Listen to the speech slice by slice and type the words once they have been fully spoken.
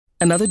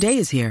Another day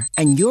is here,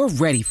 and you're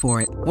ready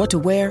for it. What to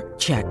wear?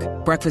 Check.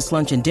 Breakfast,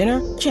 lunch, and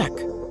dinner? Check.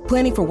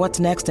 Planning for what's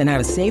next and how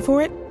to save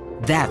for it?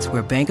 That's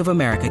where Bank of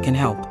America can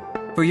help.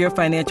 For your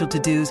financial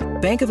to-dos,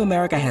 Bank of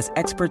America has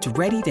experts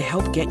ready to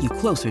help get you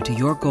closer to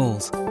your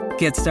goals.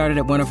 Get started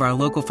at one of our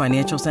local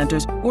financial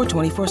centers or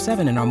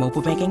 24/7 in our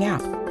mobile banking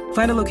app.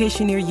 Find a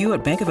location near you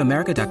at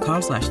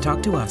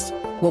bankofamerica.com/talktous.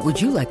 What would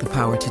you like the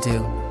power to do?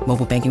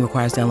 Mobile banking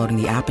requires downloading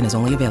the app and is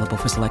only available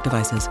for select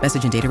devices.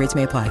 Message and data rates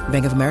may apply.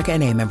 Bank of America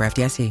N.A., member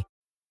FDIC.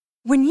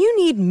 When you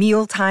need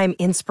mealtime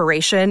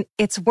inspiration,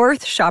 it's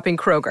worth shopping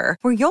Kroger,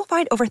 where you'll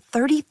find over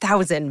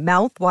 30,000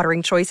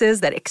 mouth-watering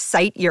choices that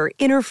excite your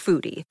inner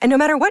foodie. And no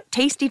matter what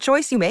tasty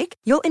choice you make,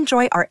 you'll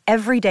enjoy our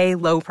everyday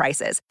low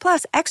prices,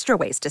 plus extra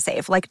ways to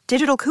save, like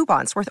digital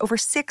coupons worth over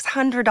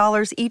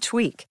 $600 each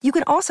week. You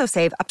can also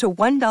save up to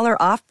 $1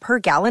 off per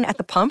gallon at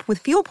the pump with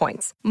fuel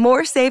points.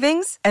 More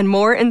savings and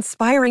more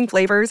inspiring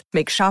flavors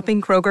make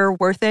shopping Kroger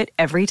worth it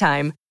every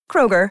time.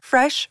 Kroger,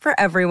 fresh for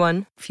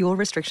everyone. Fuel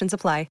restrictions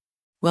apply.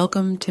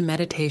 Welcome to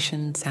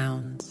Meditation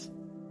Sounds,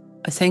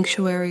 a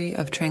sanctuary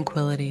of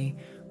tranquility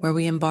where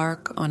we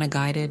embark on a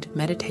guided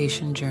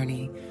meditation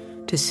journey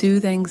to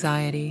soothe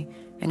anxiety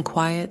and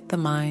quiet the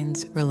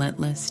mind's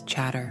relentless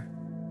chatter.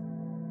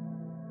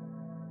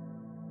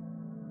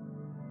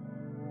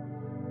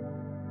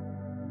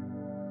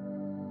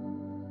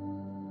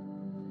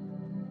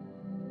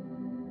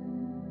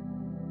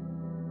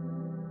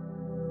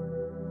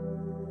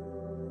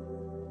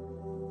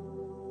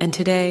 And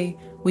today,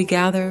 we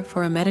gather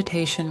for a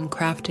meditation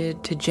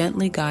crafted to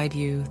gently guide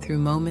you through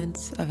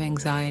moments of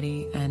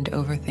anxiety and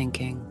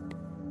overthinking,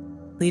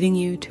 leading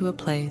you to a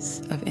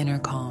place of inner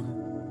calm.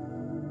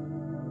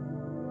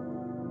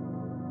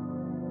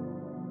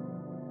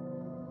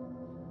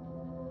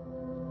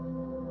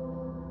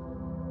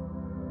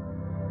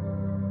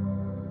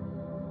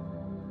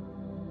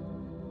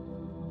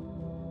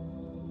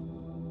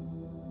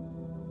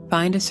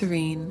 Find a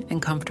serene and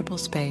comfortable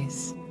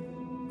space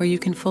where you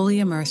can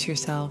fully immerse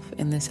yourself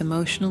in this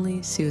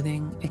emotionally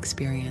soothing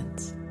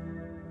experience.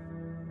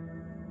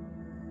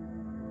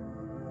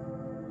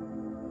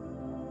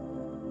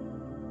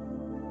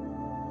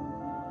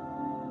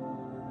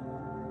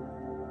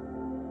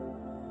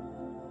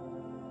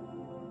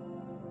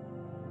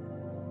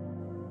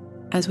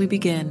 As we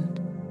begin,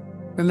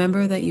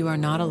 remember that you are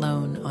not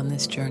alone on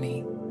this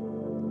journey,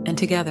 and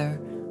together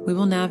we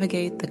will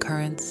navigate the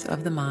currents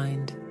of the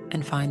mind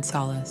and find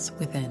solace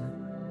within.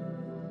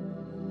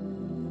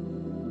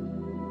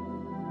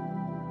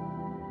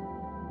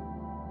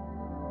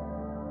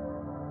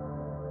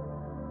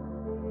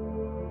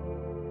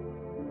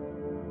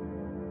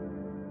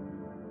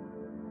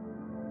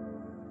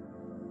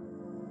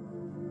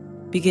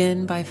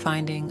 Begin by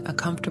finding a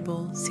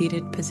comfortable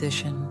seated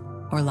position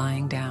or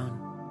lying down.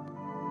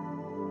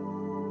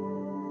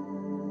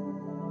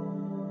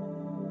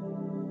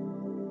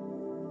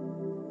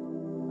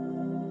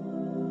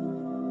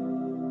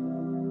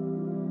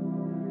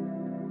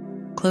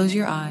 Close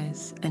your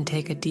eyes and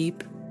take a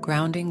deep,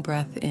 grounding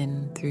breath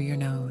in through your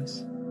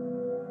nose.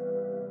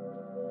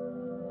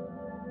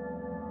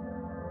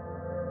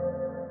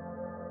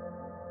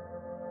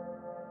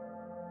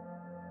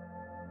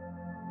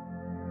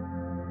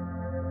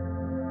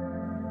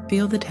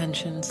 Feel the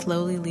tension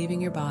slowly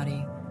leaving your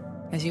body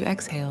as you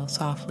exhale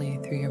softly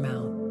through your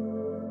mouth.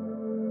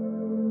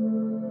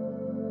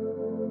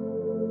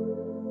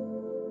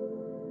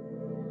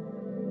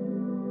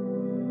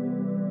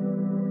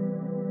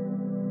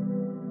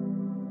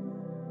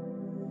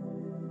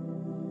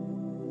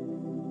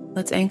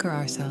 Let's anchor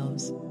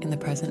ourselves in the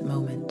present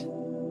moment.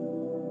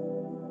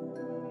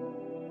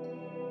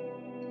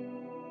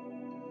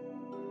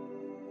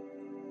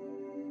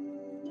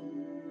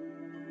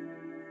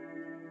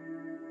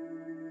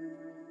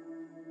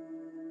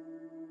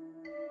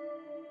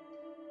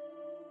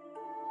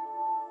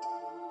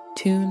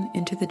 Tune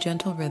into the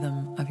gentle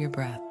rhythm of your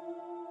breath,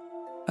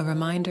 a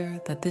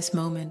reminder that this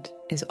moment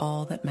is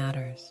all that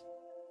matters.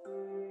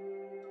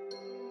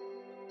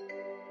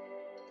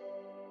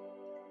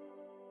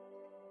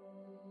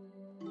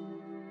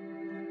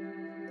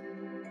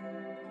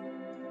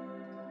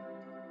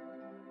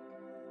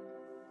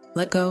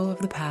 Let go of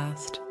the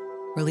past,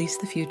 release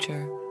the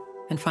future,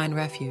 and find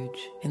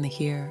refuge in the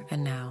here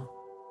and now.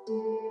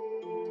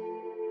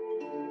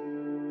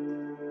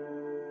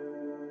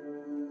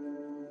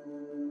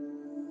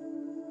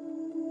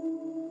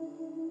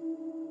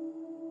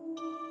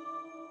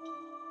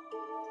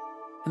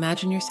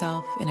 Imagine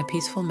yourself in a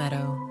peaceful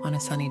meadow on a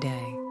sunny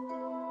day.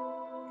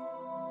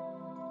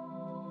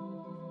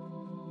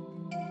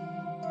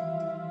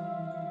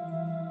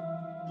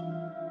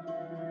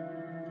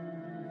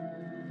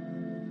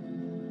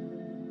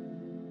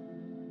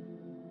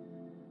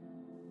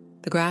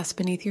 The grass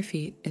beneath your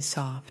feet is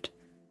soft,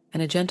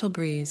 and a gentle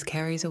breeze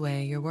carries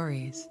away your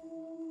worries.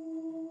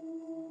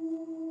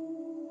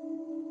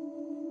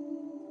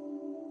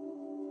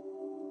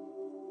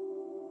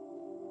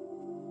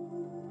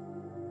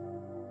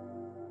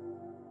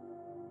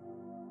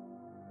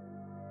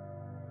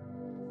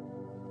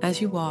 As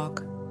you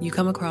walk, you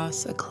come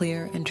across a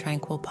clear and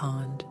tranquil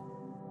pond.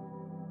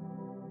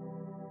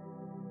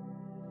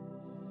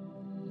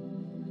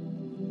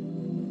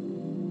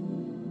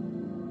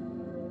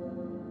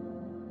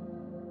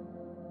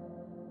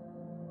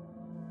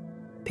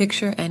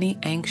 Picture any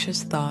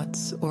anxious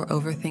thoughts or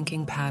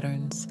overthinking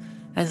patterns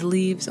as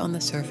leaves on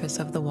the surface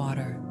of the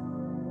water.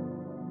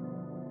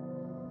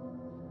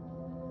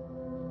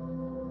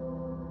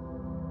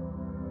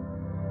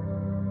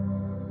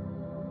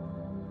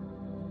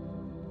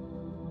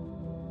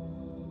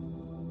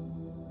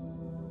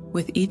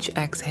 With each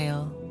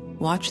exhale,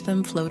 watch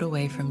them float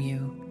away from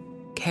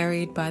you,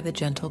 carried by the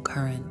gentle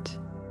current.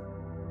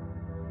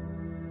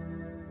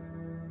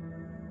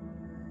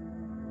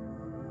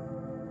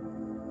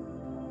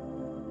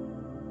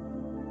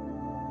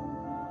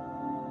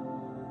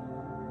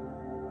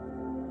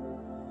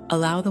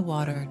 Allow the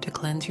water to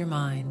cleanse your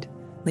mind,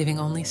 leaving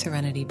only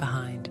serenity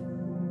behind.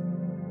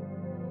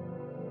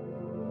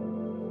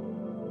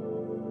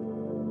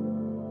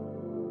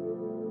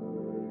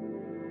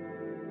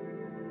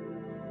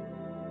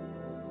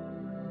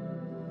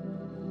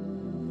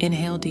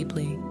 Inhale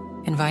deeply,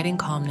 inviting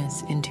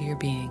calmness into your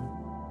being.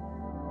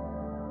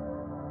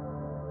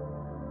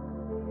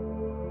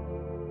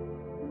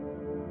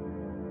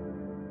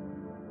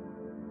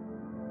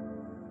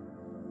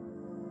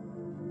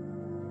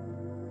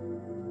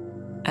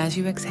 As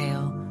you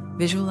exhale,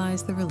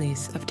 visualize the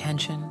release of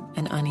tension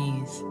and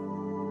unease.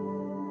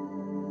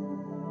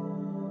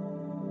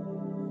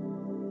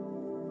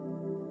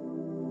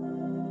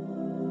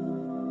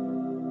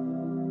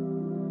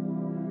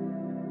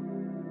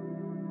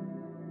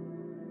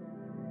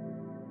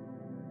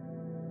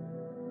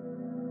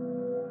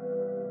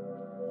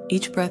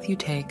 Each breath you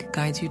take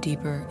guides you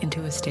deeper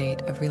into a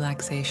state of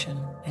relaxation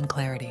and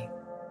clarity.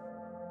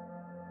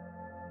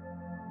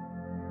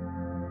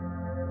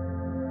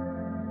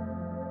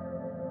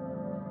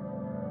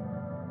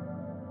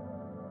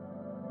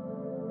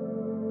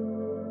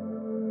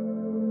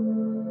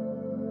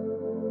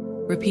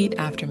 Repeat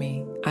after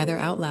me, either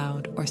out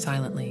loud or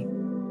silently.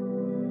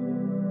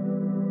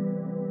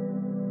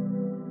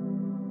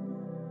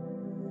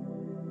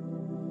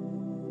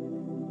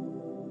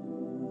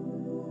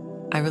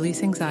 I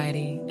release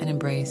anxiety and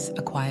embrace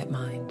a quiet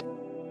mind.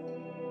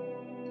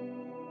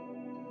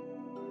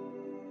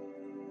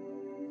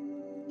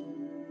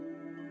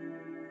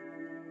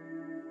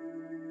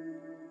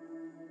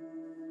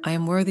 I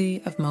am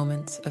worthy of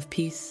moments of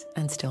peace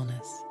and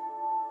stillness.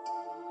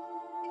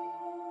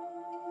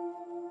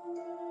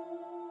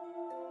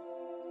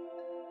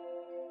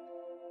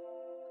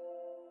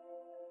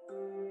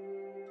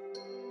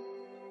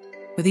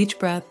 With each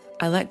breath,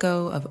 I let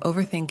go of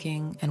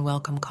overthinking and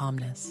welcome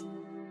calmness.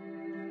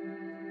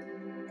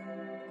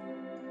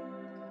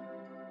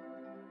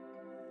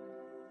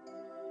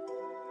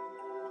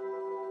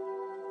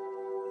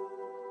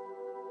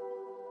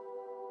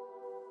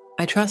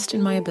 I trust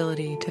in my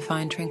ability to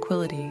find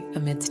tranquility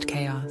amidst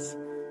chaos.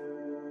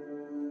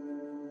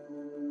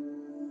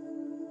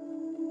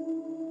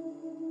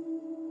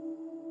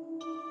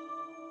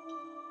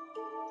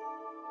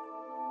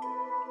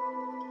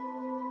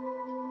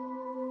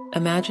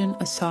 Imagine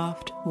a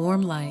soft,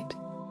 warm light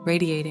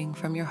radiating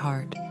from your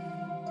heart,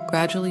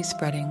 gradually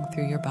spreading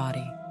through your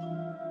body.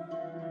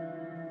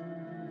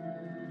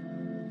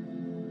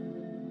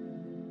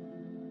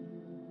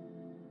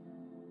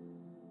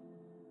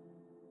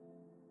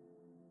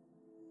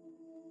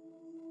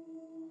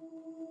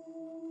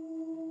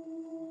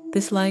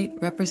 This light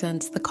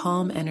represents the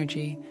calm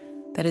energy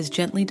that is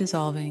gently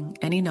dissolving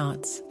any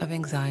knots of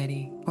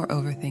anxiety or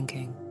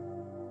overthinking.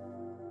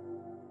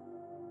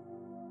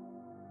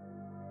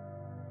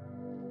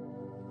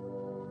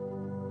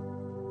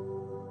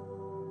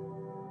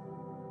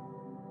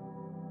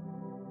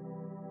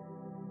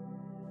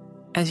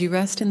 As you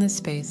rest in this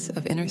space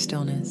of inner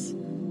stillness,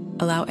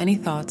 allow any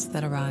thoughts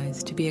that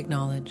arise to be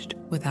acknowledged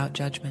without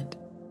judgment.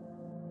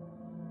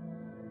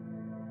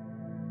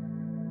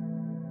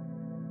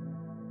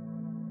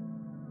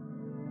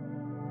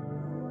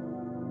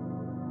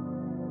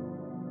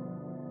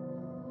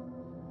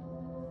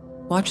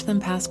 Watch them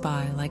pass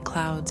by like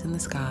clouds in the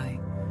sky,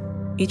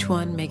 each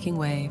one making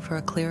way for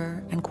a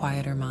clearer and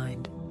quieter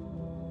mind.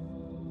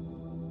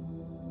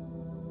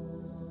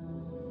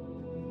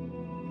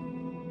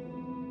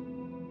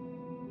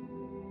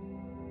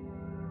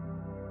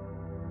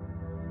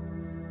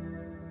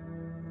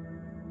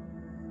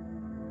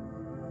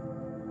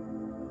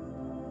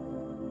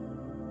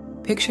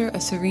 Picture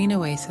a serene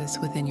oasis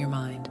within your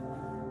mind,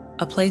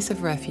 a place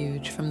of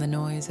refuge from the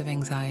noise of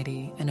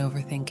anxiety and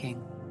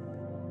overthinking.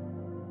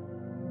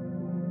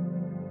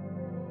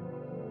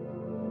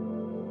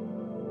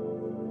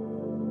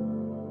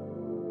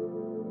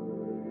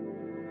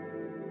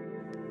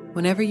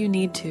 Whenever you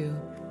need to,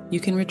 you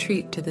can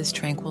retreat to this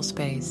tranquil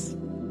space,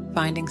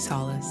 finding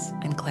solace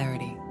and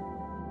clarity.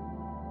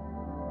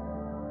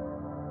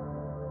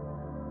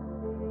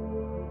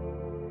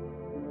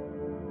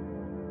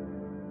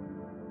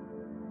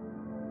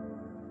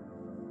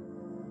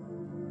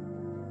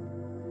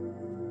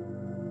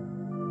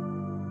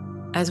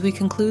 As we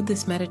conclude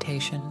this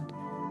meditation,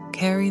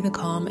 carry the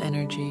calm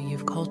energy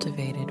you've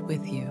cultivated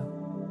with you.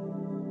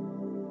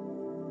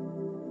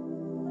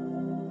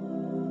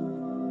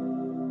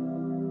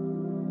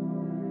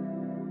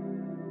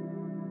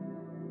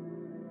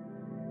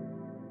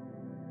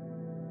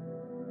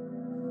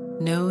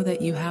 Know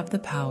that you have the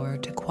power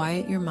to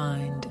quiet your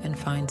mind and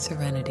find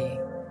serenity,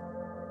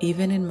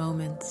 even in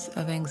moments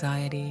of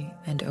anxiety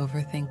and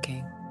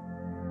overthinking.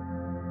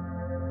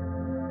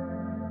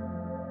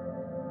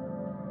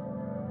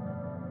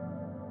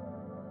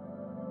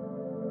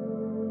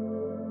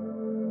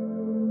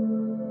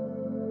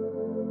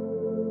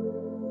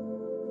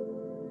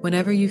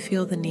 Whenever you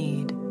feel the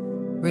need,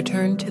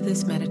 return to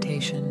this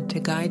meditation to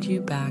guide you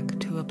back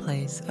to a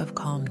place of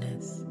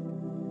calmness.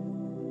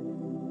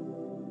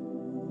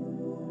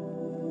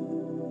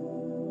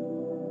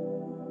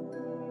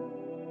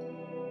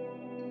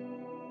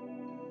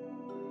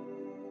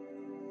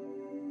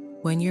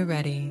 When you're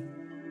ready,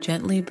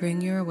 gently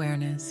bring your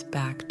awareness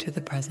back to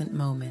the present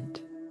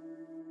moment.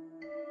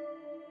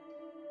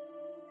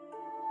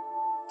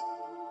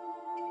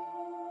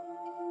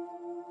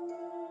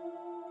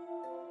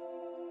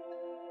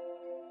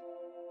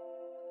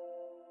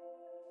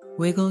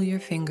 Wiggle your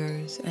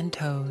fingers and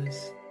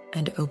toes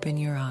and open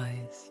your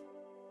eyes.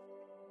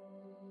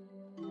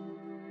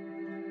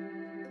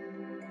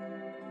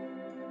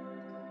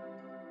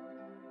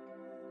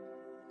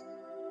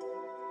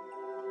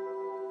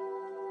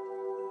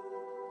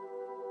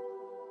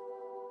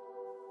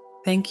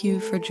 Thank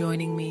you for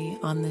joining me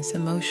on this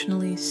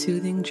emotionally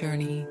soothing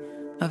journey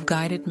of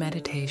guided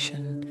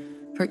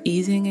meditation for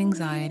easing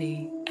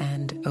anxiety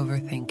and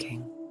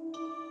overthinking.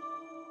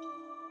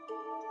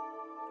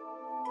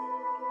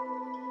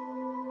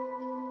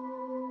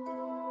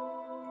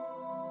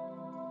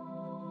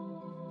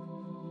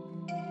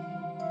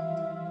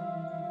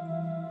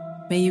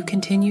 May you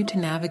continue to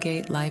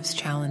navigate life's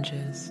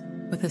challenges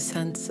with a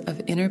sense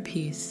of inner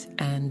peace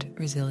and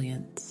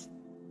resilience.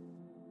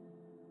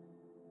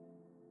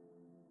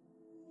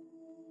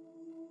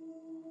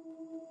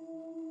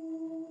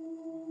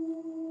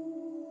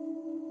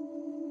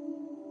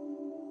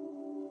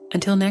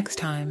 Until next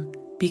time,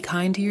 be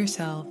kind to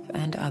yourself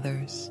and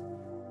others,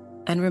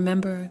 and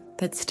remember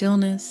that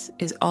stillness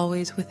is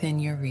always within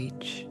your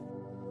reach.